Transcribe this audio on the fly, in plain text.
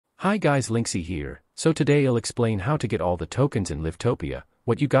Hi guys, Linksy here. So today I'll explain how to get all the tokens in Livetopia.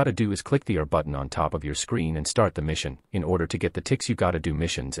 What you gotta do is click the R button on top of your screen and start the mission. In order to get the ticks you gotta do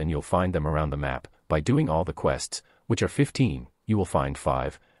missions and you'll find them around the map. By doing all the quests, which are 15, you will find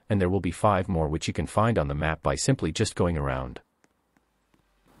 5, and there will be 5 more which you can find on the map by simply just going around.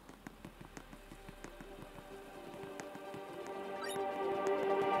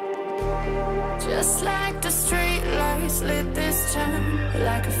 Just like the street lights lit this town,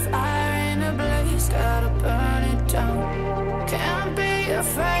 like a fire in a blaze, gotta burn it down. Can't be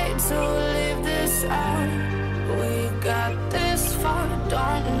afraid to leave this out. We got this far,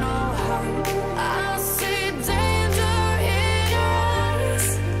 don't know how. I see danger in your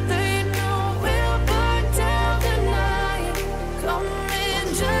eyes. They know we'll burn down the night. Coming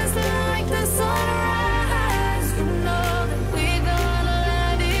just like the sunrise. You know that we're gonna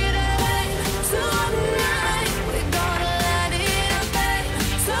let it rain tonight. We're gonna let it rain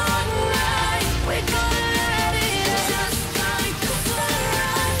tonight. We're gonna let it just like the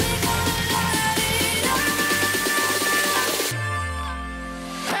sunrise. We're gonna let it rain.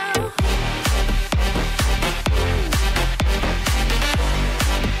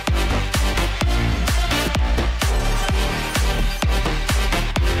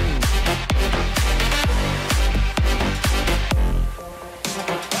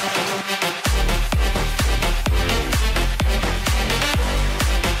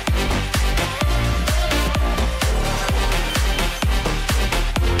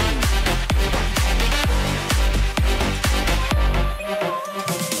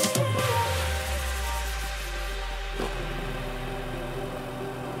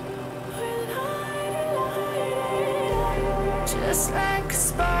 Just like a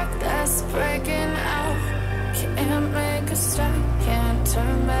spark that's breaking out. Can't make a stop, can't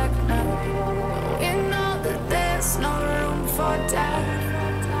turn back now. We know that there's no room for doubt.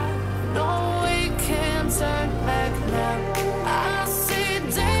 No, we can't turn back now. I see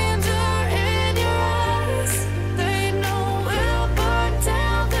danger in your eyes. They know we'll burn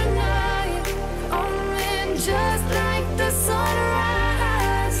down the night. Coming just like the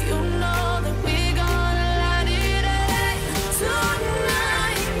sunrise. You know that we're gonna let it rain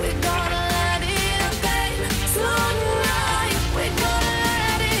tonight. We're gonna let it rain tonight. We're gonna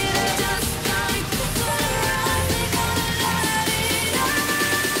let it just like the sunrise. We're gonna let it rain.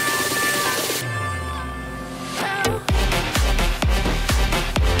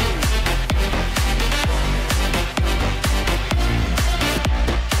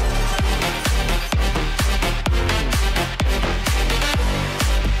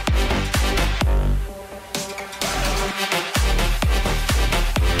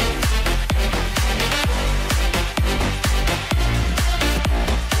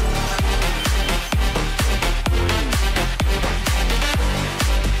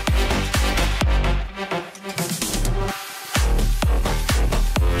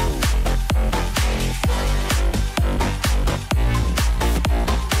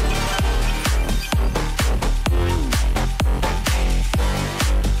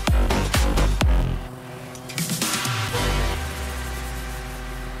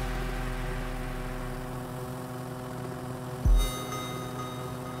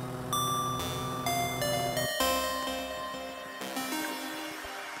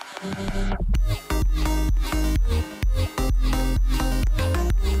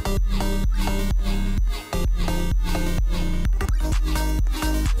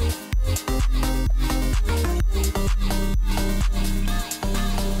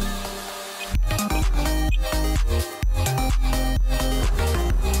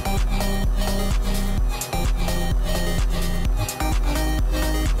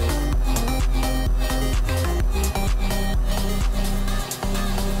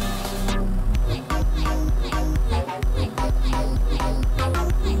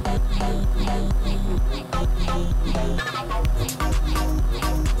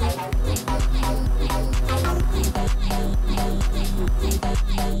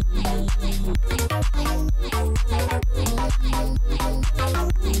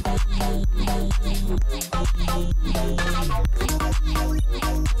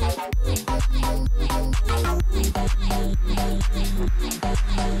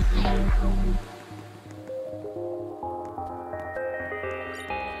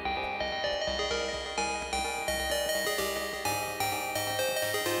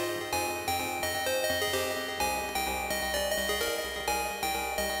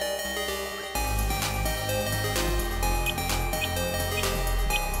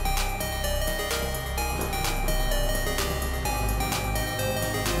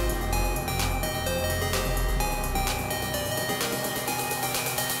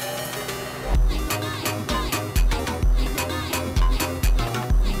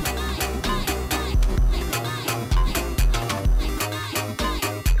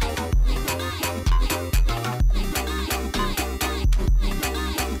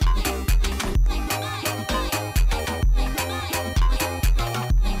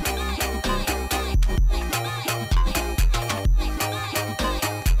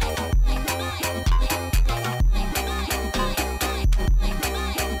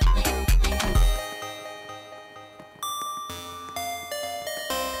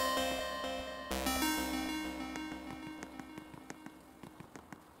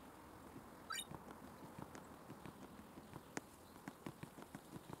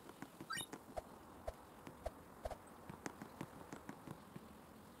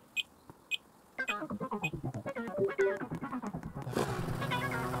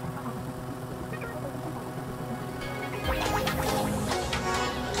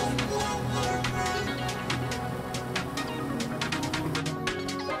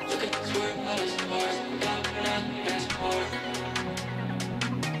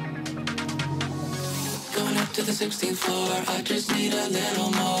 the 16th floor. I just need a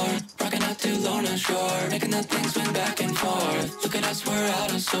little more. Rocking out to Lorna Shore, making that thing swing back and forth. Look at us, we're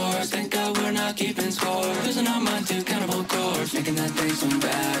out of sorts. Thank God we're not keeping score. Losing our mind to cannibal chords, making that thing swing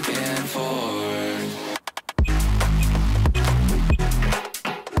back and forth.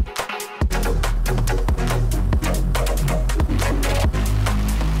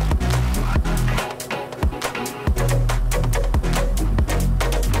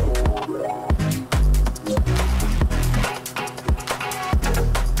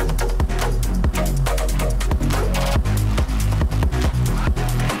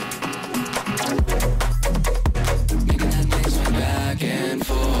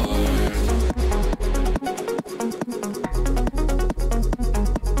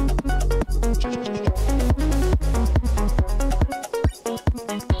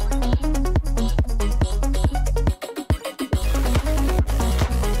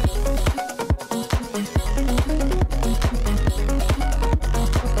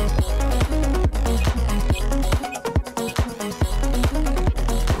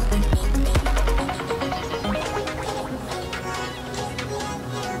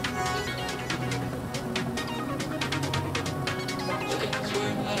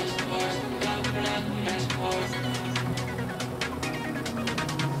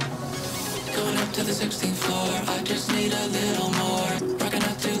 To the 16th floor, I just need a little more. Rocking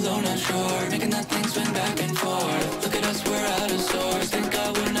out to Lorna Shore, making that thing swing back and forth. Look at us, we're out of sorts. Thank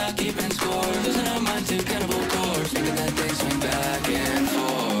God we're not keeping score. Losing our mind to cannibal chords, making that thing swing back and forth.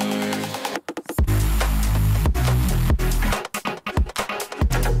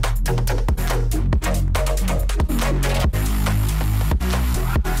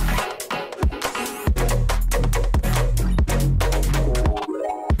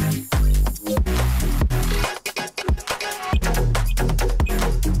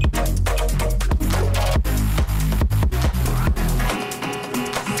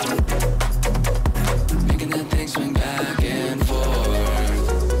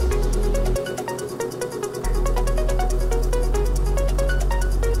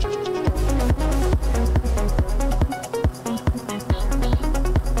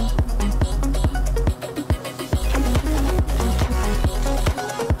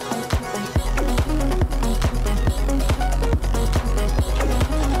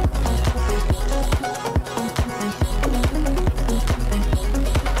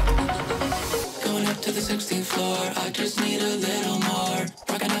 To the 16th floor, I just need a little more.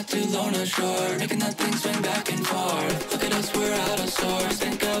 Rocking out to Lorna Shore, making that thing swing back and forth. Look at us, we're out of sorts.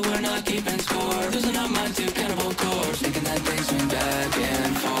 Thank God we're not keeping score. Losing our mind to cannibal chords, making that thing swing back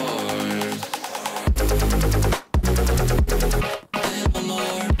and forth. A little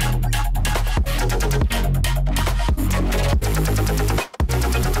more.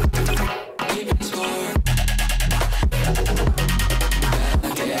 Keeping score.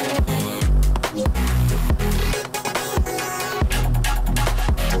 Back and forth.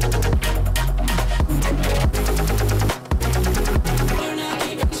 We're not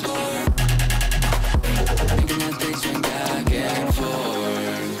keeping score, making that thing swing back and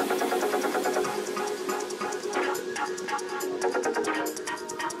forth.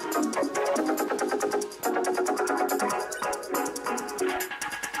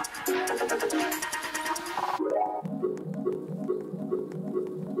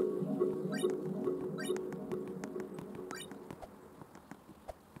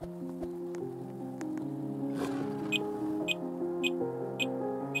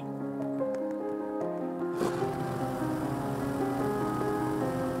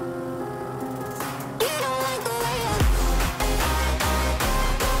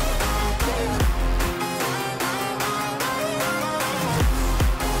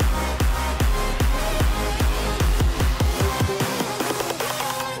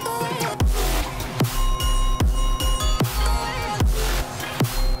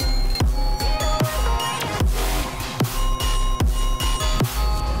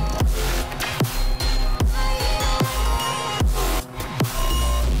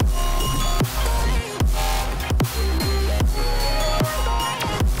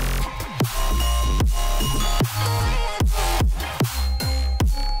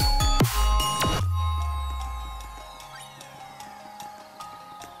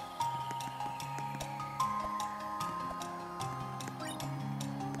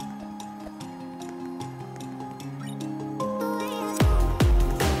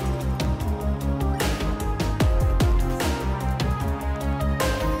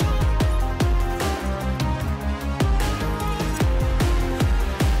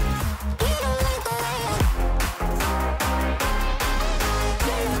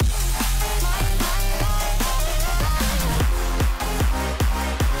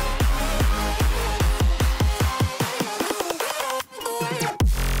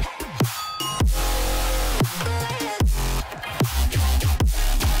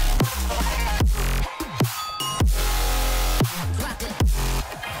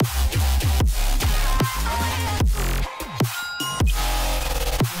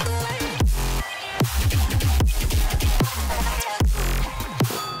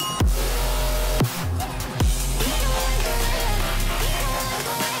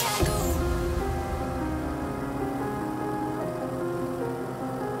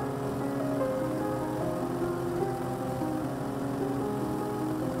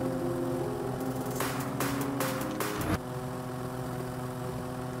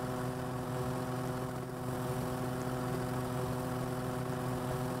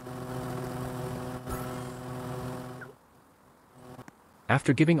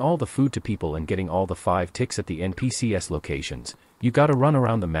 After giving all the food to people and getting all the 5 ticks at the NPCs locations, you gotta run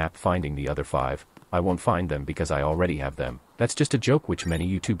around the map finding the other 5. I won't find them because I already have them. That's just a joke which many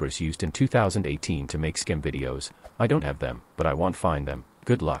YouTubers used in 2018 to make scam videos. I don't have them, but I won't find them.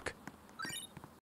 Good luck.